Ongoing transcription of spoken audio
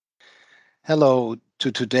Hello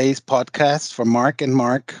to today's podcast from Marc and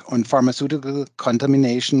Marc on pharmaceutical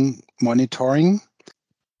contamination monitoring.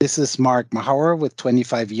 This is Marc Mahauer with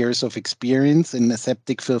 25 years of experience in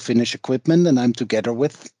aseptic fill finish equipment, and I'm together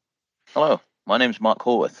with. Hello, my name is Mark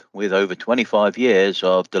Horwath with over 25 years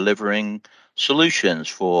of delivering solutions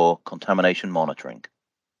for contamination monitoring.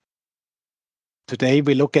 Today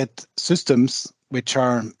we look at systems which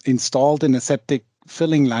are installed in a septic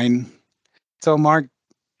filling line. So, Marc,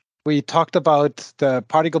 we talked about the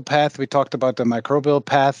particle path, we talked about the microbial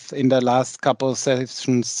path in the last couple of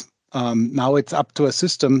sessions. Now it's up to a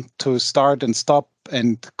system to start and stop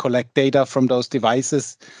and collect data from those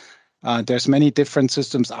devices. There's many different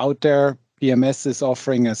systems out there. BMS is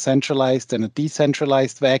offering a centralized and a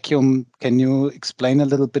decentralized vacuum. Can you explain a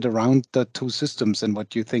little bit around the two systems and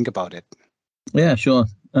what you think about it? Yeah, sure.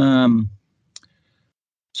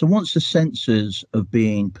 So once the sensors are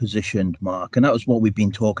being positioned, Mark, and that was what we've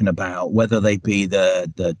been talking about, whether they be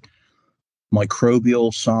the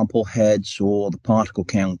microbial sample heads or the particle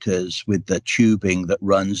counters with the tubing that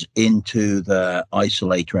runs into the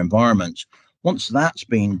isolator environments. Once that's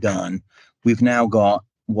been done, we've now got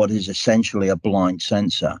what is essentially a blind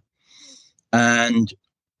sensor. And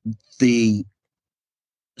the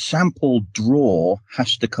sample draw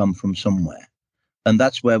has to come from somewhere. And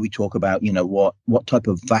that's where we talk about, what type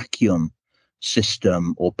of vacuum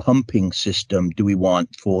system or pumping system do we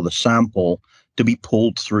want for the sample to be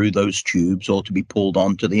pulled through those tubes or to be pulled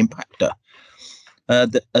onto the impactor.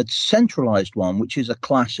 A centralized one, which is a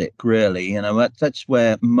classic, really, that's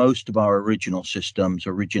where most of our original systems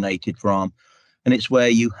originated from. And it's where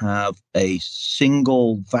you have a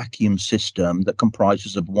single vacuum system that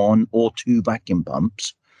comprises of one or two vacuum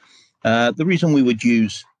pumps. The reason we would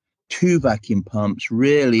use two vacuum pumps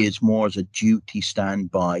really is more as a duty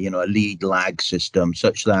standby, a lead lag system,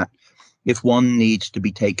 such that if one needs to be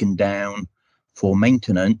taken down for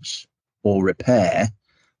maintenance or repair,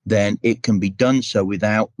 then it can be done so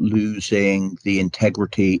without losing the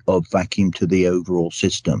integrity of vacuum to the overall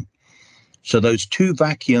system. So those two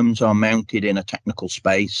vacuums are mounted in a technical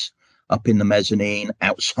space, up in the mezzanine,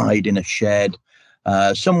 outside in a shed,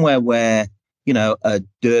 somewhere where a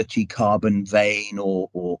dirty carbon vein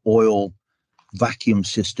or oil vacuum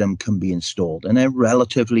system can be installed. And they're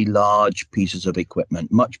relatively large pieces of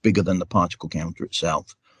equipment, much bigger than the particle counter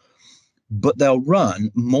itself. But they'll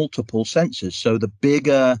run multiple sensors. So the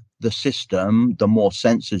bigger the system, the more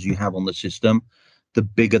sensors you have on the system, the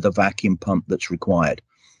bigger the vacuum pump that's required.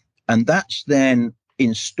 And that's then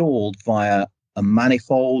installed via a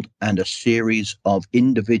manifold and a series of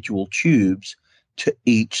individual tubes to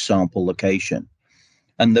each sample location.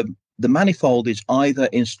 And the manifold is either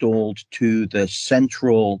installed to the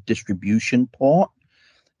central distribution port,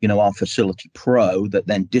 our Facility Pro, that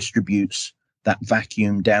then distributes that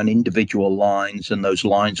vacuum down individual lines, and those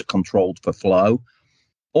lines are controlled for flow,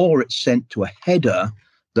 or it's sent to a header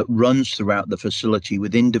that runs throughout the facility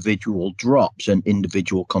with individual drops and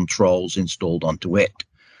individual controls installed onto it.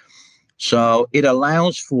 So it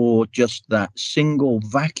allows for just that single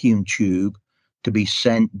vacuum tube to be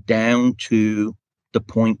sent down to the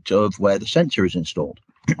point of where the sensor is installed.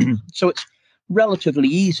 So it's relatively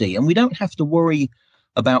easy, and we don't have to worry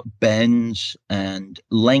about bends and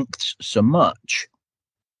lengths so much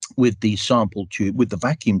with the sample tube, with the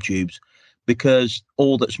vacuum tubes, because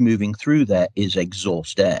all that's moving through there is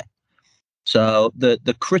exhaust air. So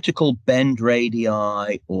the critical bend radii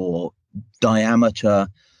or diameter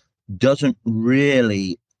doesn't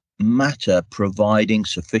really matter, providing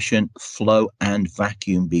sufficient flow and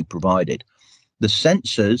vacuum be provided. The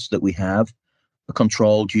sensors that we have are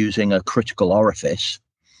controlled using a critical orifice,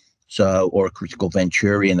 or a critical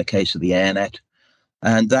venturi in the case of the AirNet.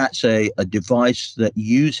 And that's a device that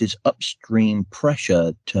uses upstream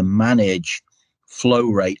pressure to manage flow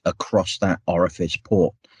rate across that orifice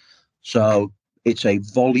port. So it's a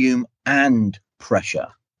volume and pressure.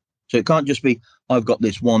 So it can't just be, I've got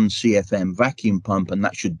this one CFM vacuum pump and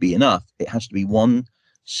that should be enough. It has to be one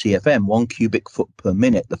CFM, 1 cubic foot per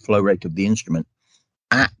minute, the flow rate of the instrument,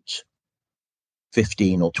 at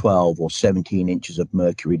 15 or 12 or 17 inches of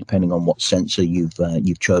mercury, depending on what sensor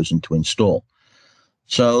you've chosen to install.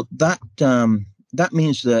 So that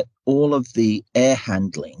means that all of the air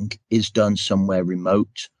handling is done somewhere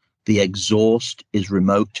remote. The exhaust is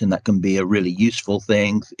remote, and that can be a really useful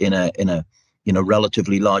thing in a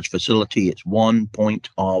relatively large facility. It's one point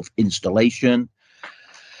of installation.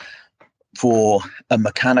 For a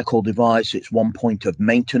mechanical device, it's one point of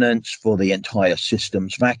maintenance for the entire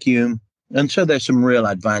system's vacuum. And so there's some real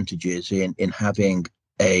advantages in having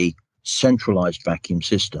a centralized vacuum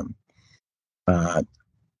system.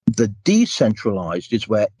 The decentralized is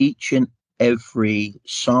where each and every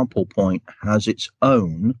sample point has its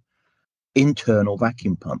own internal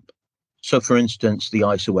vacuum pump. So, for instance, the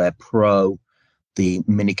IsoAir Pro, the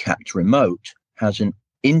MiniCapt remote, has an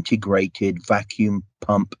integrated vacuum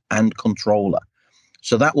pump and controller.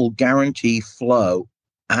 So that will guarantee flow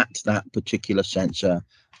at that particular sensor,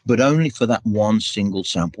 but only for that one single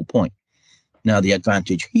sample point. Now, the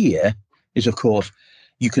advantage here is, of course,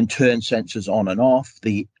 you can turn sensors on and off.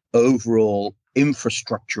 The overall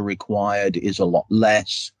infrastructure required is a lot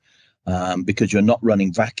less because you're not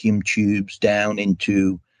running vacuum tubes down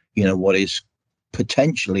into, what is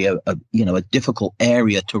potentially a difficult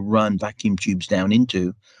area to run vacuum tubes down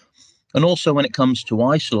into. And also when it comes to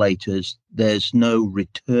isolators, there's no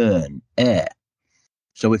return air.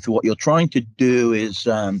 So if what you're trying to do is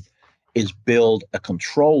build a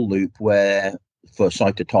control loop where for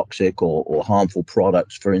cytotoxic or harmful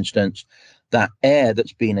products, for instance, that air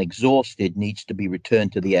that's been exhausted needs to be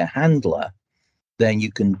returned to the air handler, then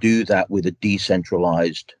you can do that with a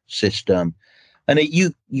decentralized system. And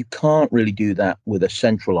you can't really do that with a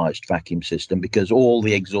centralized vacuum system because all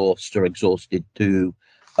the exhausts are exhausted to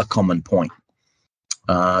a common point.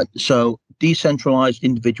 So decentralized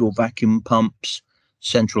individual vacuum pumps,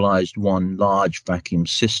 centralized one large vacuum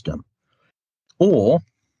system. Or,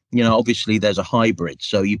 obviously there's a hybrid.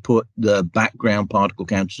 So you put the background particle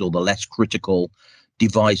counters or the less critical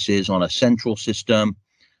devices on a central system,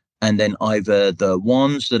 and then either the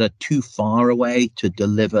ones that are too far away to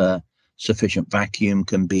deliver sufficient vacuum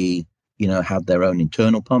can be, have their own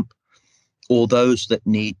internal pump, or those that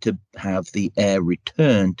need to have the air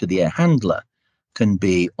returned to the air handler can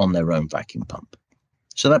be on their own vacuum pump.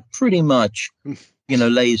 So that pretty much,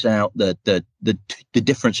 lays out the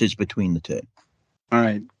differences between the two. All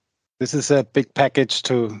right. This is a big package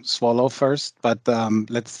to swallow first, but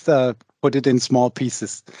let's put it in small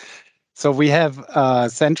pieces. So we have a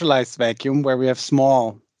centralized vacuum where we have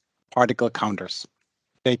small particle counters.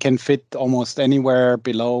 They can fit almost anywhere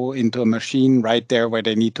below into a machine right there where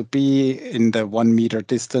they need to be in the 1 meter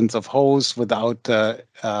distance of hose without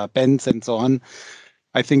bends and so on.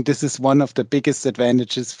 I think this is one of the biggest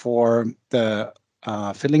advantages for the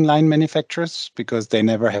filling line manufacturers because they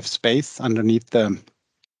never have space underneath the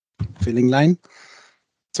filling line.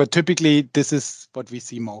 So typically this is what we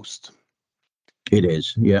see most. It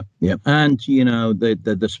is, yeah. And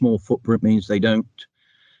the small footprint means they don't,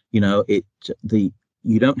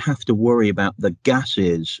 you don't have to worry about the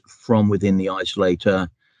gases from within the isolator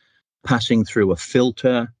passing through a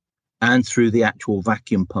filter and through the actual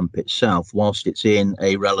vacuum pump itself whilst it's in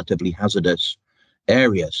a relatively hazardous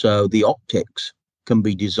area. So the optics can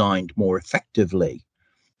be designed more effectively,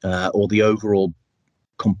 or the overall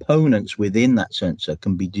components within that sensor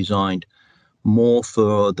can be designed more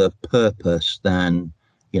for the purpose than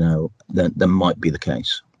might be the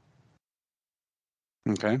case.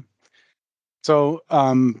 Okay. So,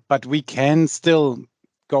 but we can still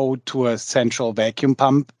go to a central vacuum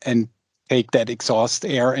pump and take that exhaust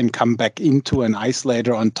air and come back into an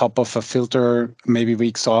isolator on top of a filter. Maybe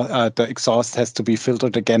the exhaust has to be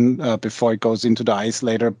filtered again before it goes into the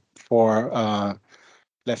isolator for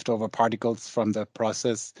leftover particles from the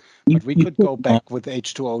process. But we could go back with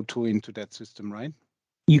H2O2 into that system, right?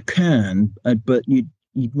 You can, but you'd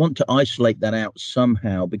want to isolate that out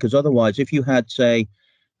somehow, because otherwise, if you had, say,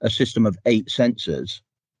 a system of 8 sensors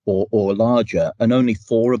or larger, and only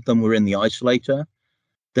 4 of them were in the isolator,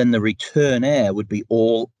 then the return air would be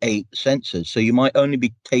all 8 sensors. So you might only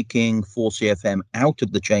be taking 4 CFM out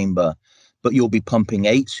of the chamber, but you'll be pumping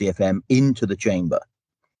 8 CFM into the chamber.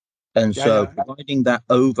 And providing that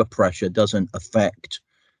overpressure doesn't affect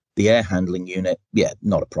the air handling unit,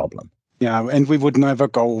 not a problem. Yeah, and we would never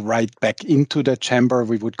go right back into the chamber.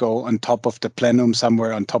 We would go on top of the plenum,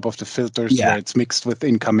 somewhere on top of the filters where it's mixed with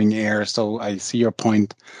incoming air. So I see your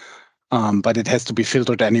point. But it has to be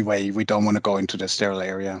filtered anyway. We don't want to go into the sterile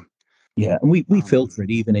area. Yeah, and we filter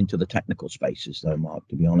it even into the technical spaces, though, Mark,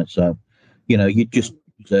 to be honest. So, you just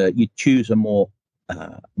you choose a more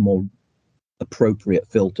appropriate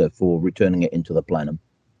filter for returning it into the plenum.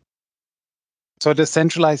 So the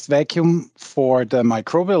centralized vacuum for the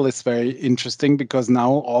microbial is very interesting because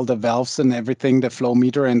now all the valves and everything, the flow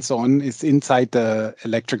meter and so on, is inside the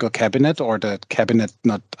electrical cabinet or the cabinet.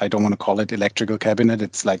 I don't want to call it electrical cabinet.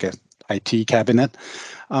 It's like a IT cabinet.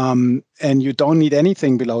 And you don't need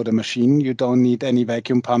anything below the machine. You don't need any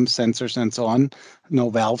vacuum pumps, sensors, and so on. No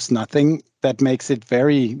valves, nothing. That makes it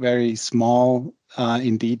very, very small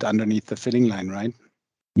indeed underneath the filling line, right?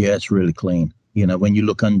 Yeah, it's really clean. When you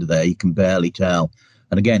look under there, you can barely tell.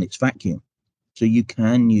 And again, it's vacuum. So you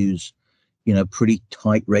can use, pretty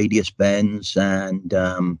tight radius bends and,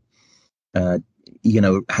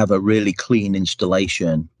 have a really clean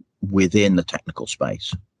installation within the technical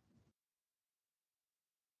space.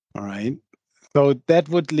 All right. So that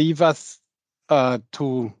would leave us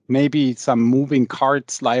to maybe some moving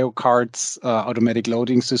carts, Lyo carts, automatic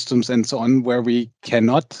loading systems, and so on, where we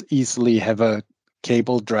cannot easily have a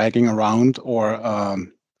cable dragging around or a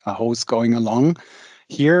hose going along.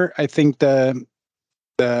 Here, I think the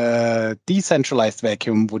decentralized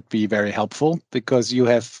vacuum would be very helpful because you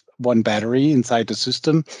have one battery inside the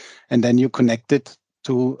system, and then you connect it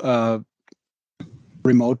to a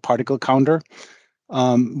remote particle counter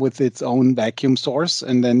with its own vacuum source,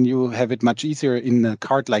 and then you have it much easier in a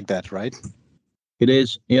cart like that, right? It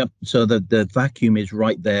is, yep. So the vacuum is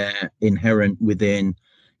right there, inherent within,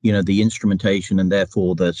 the instrumentation and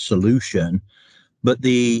therefore the solution. But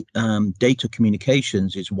the data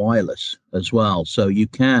communications is wireless as well. So you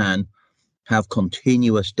can have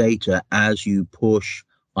continuous data as you push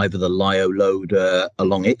either the Lyo loader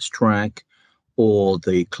along its track or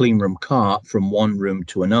the clean room cart from one room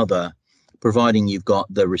to another, providing you've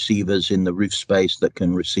got the receivers in the roof space that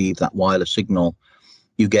can receive that wireless signal.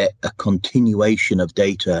 You get a continuation of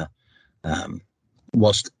data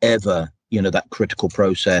whilst ever, that critical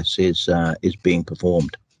process is being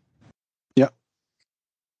performed. Yeah,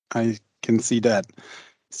 I can see that.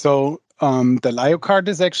 So the Lyo card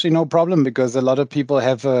is actually no problem because a lot of people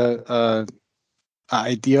have a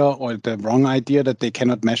idea or the wrong idea that they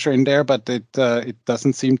cannot measure in there, but it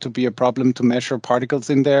doesn't seem to be a problem to measure particles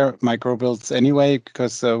in there, microbills anyway,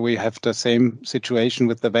 because we have the same situation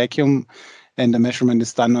with the vacuum, and the measurement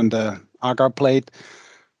is done on the agar plate.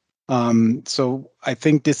 So I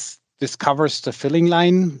think this covers the filling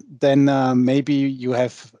line. Then maybe you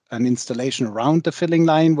have an installation around the filling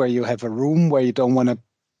line where you have a room where you don't want to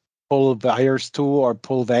pull wires to or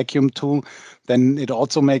pull vacuum to. Then it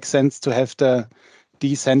also makes sense to have the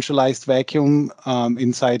decentralized vacuum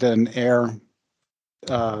inside an air.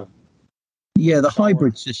 The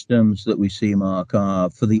hybrid systems that we see, Mark, are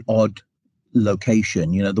for the odd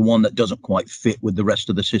location, the one that doesn't quite fit with the rest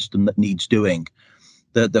of the system that needs doing.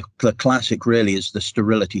 The classic really is the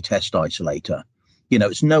sterility test isolator.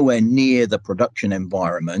 It's nowhere near the production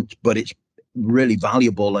environment, but it's really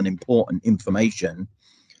valuable and important information.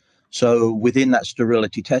 So within that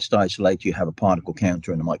sterility test isolator, you have a particle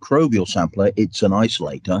counter and a microbial sampler. It's an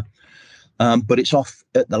isolator, but it's off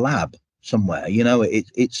at the lab somewhere.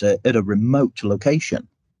 It's at a remote location,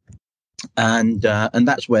 and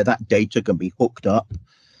that's where that data can be hooked up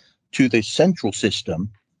to the central system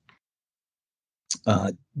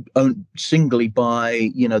owned singly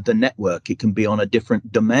by the network. It can be on a different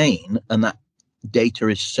domain, and that data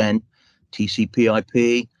is sent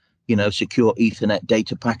TCP/IP. Secure Ethernet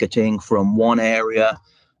data packaging from one area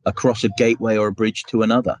across a gateway or a bridge to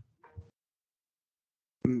another.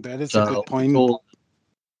 That is a good point.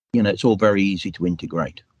 It's all very easy to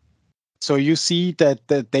integrate. So you see that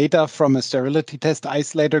the data from a sterility test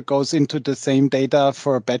isolator goes into the same data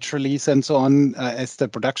for batch release and so on as the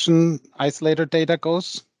production isolator data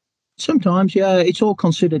goes? Sometimes, yeah, it's all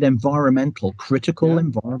considered critical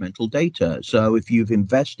environmental data. So if you've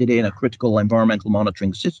invested in a critical environmental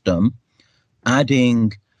monitoring system,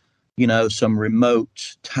 adding, some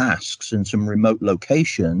remote tasks and some remote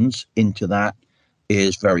locations into that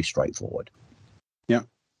is very straightforward. Yeah.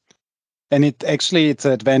 And it's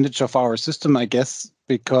an advantage of our system, I guess,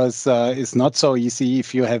 because it's not so easy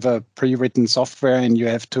if you have a pre-written software and you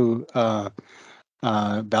have to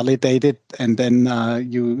validate it, and then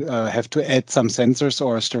you have to add some sensors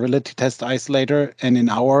or a sterility test isolator. And in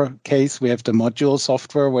our case, we have the module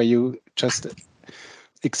software where you just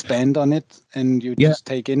expand on it and you just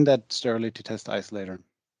take in that sterility test isolator.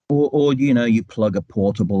 Or you plug a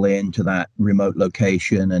portable into that remote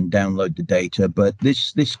location and download the data. But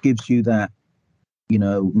this gives you that,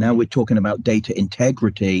 now we're talking about data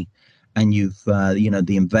integrity, and you've, the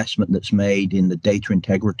investment that's made in the data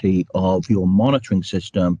integrity of your monitoring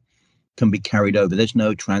system can be carried over. There's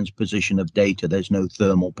no transposition of data. There's no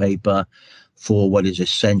thermal paper for what is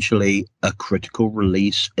essentially a critical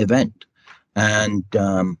release event. And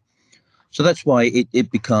so that's why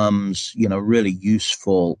it becomes, really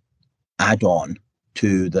useful add-on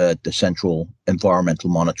to the central environmental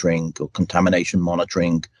monitoring or contamination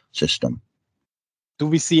monitoring system. Do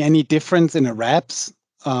we see any difference in a RAPS?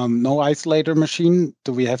 No isolator machine?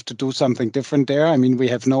 Do we have to do something different there? I mean, we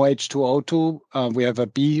have no H2O2. We have a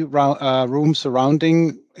B room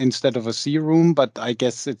surrounding instead of a C room, but I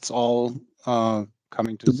guess it's all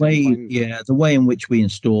coming to the same point. Yeah, the way in which we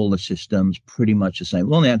install the system's pretty much the same.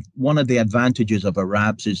 Well, one of the advantages of a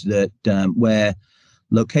RAPS is that where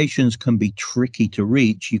locations can be tricky to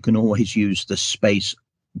reach, you can always use the space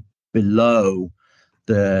below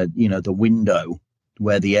the window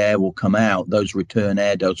where the air will come out, those return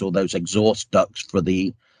air ducts or those exhaust ducts for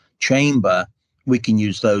the chamber, we can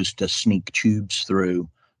use those to sneak tubes through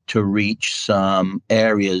to reach some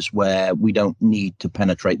areas where we don't need to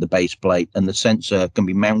penetrate the base plate, and the sensor can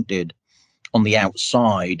be mounted on the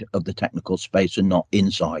outside of the technical space and not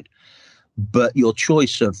inside. But your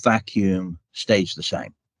choice of vacuum stays the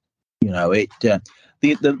same. The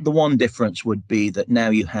one difference would be that now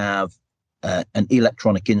you have an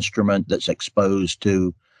electronic instrument that's exposed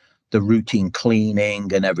to the routine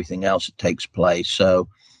cleaning and everything else that takes place. So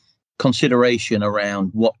consideration around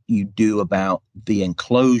what you do about the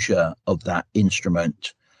enclosure of that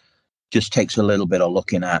instrument just takes a little bit of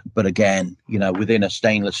looking at. But again, within a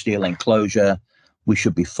stainless steel enclosure, we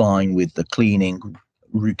should be fine with the cleaning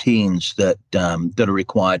routines that are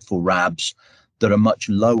required for RABs that are much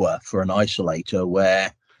lower for an isolator,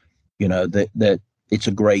 where that it's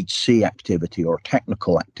a grade C activity or a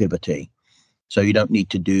technical activity. So you don't need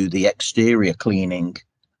to do the exterior cleaning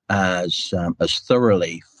as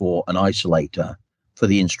thoroughly for an isolator for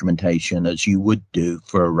the instrumentation as you would do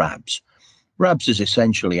for a RABs. RABs is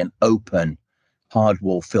essentially an open hard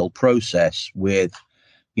wall fill process with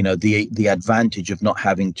the advantage of not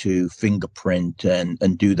having to fingerprint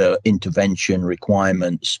and do the intervention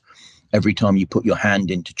requirements every time you put your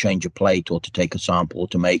hand in to change a plate or to take a sample or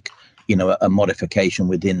to make a modification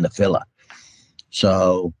within the filler.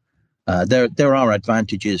 So there are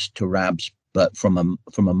advantages to RABs, but from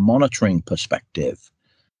a monitoring perspective,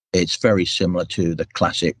 it's very similar to the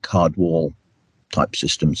classic hard wall type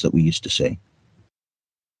systems that we used to see.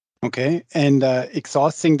 Okay, and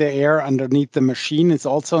exhausting the air underneath the machine is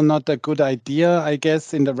also not a good idea, I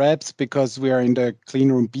guess, in the RABs, because we are in the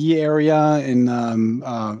clean room B area, and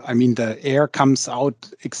the air comes out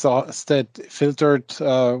exhausted, filtered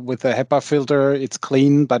with a HEPA filter. It's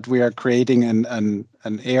clean, but we are creating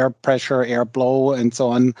an air pressure, air blow, and so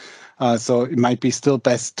on. So it might be still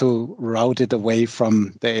best to route it away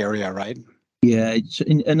from the area, right? Yeah,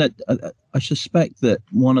 I suspect that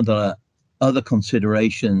one of the other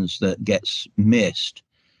considerations that gets missed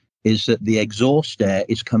is that the exhaust air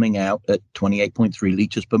is coming out at 28.3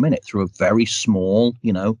 liters per minute through a very small,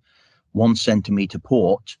 1 centimeter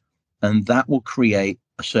port, and that will create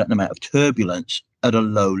a certain amount of turbulence at a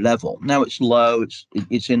low level. Now it's low,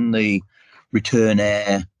 it's in the return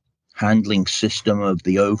air handling system of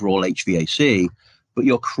the overall HVAC, but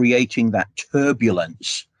you're creating that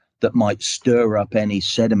turbulence that might stir up any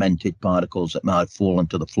sedimented particles that might have fallen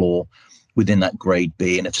to the floor within that grade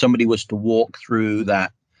B. And if somebody was to walk through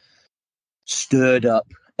that stirred up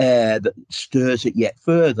air that stirs it yet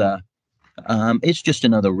further, it's just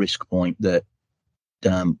another risk point that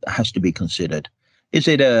has to be considered. Is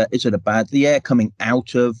it a bad? The air coming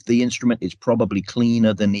out of the instrument is probably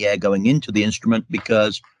cleaner than the air going into the instrument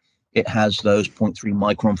because it has those 0.3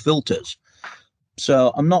 micron filters.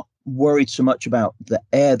 So I'm not worried so much about the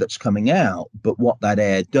air that's coming out, but what that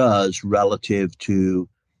air does relative to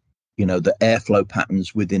the airflow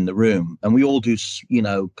patterns within the room. And we all do,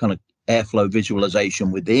 kind of airflow visualization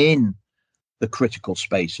within the critical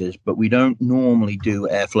spaces, but we don't normally do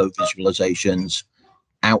airflow visualizations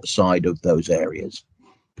outside of those areas.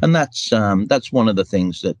 And that's one of the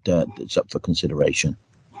things that's up for consideration.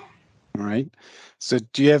 All right. So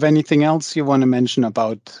do you have anything else you want to mention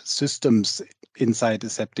about systems inside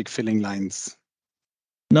aseptic filling lines?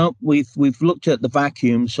 No, we've looked at the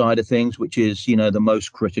vacuum side of things, which is, the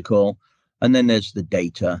most critical. And then there's the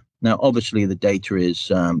data. Now, obviously, the data is,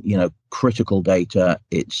 critical data.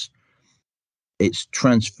 It's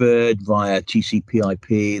transferred via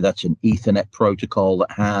TCP/IP. That's an Ethernet protocol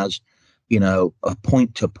that has, a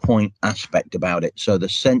point-to-point aspect about it. So the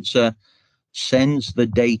sensor sends the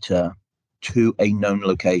data to a known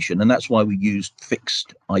location. And that's why we used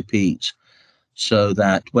fixed IPs. So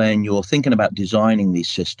that when you're thinking about designing these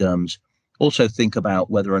systems, also think about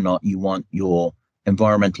whether or not you want your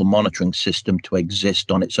environmental monitoring system to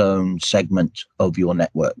exist on its own segment of your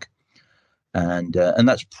network. And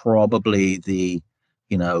that's probably the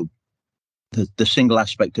single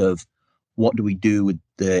aspect of what do we do with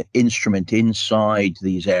the instrument inside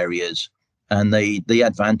these areas. And the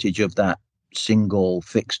advantage of that single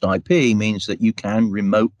fixed IP means that you can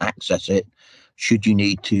remote access it should you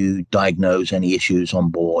need to diagnose any issues on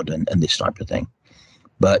board and this type of thing.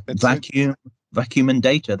 But vacuum and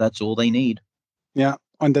data, that's all they need. Yeah.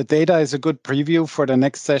 And the data is a good preview for the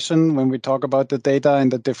next session when we talk about the data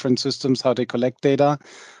and the different systems, how they collect data.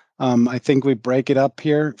 I think we break it up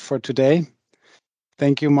here for today.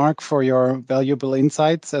 Thank you, Marc, for your valuable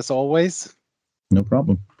insights, as always. No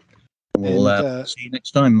problem. We'll see you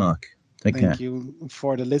next time, Marc. Take care. Thank you.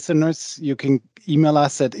 For the listeners, you can email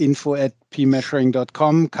us at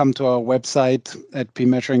info@pmeasuring.com, come to our website at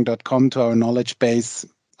pmeasuring.com, to our knowledge base,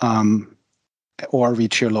 or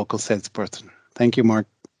reach your local salesperson. Thank you, Marc.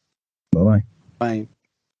 Bye-bye. Bye.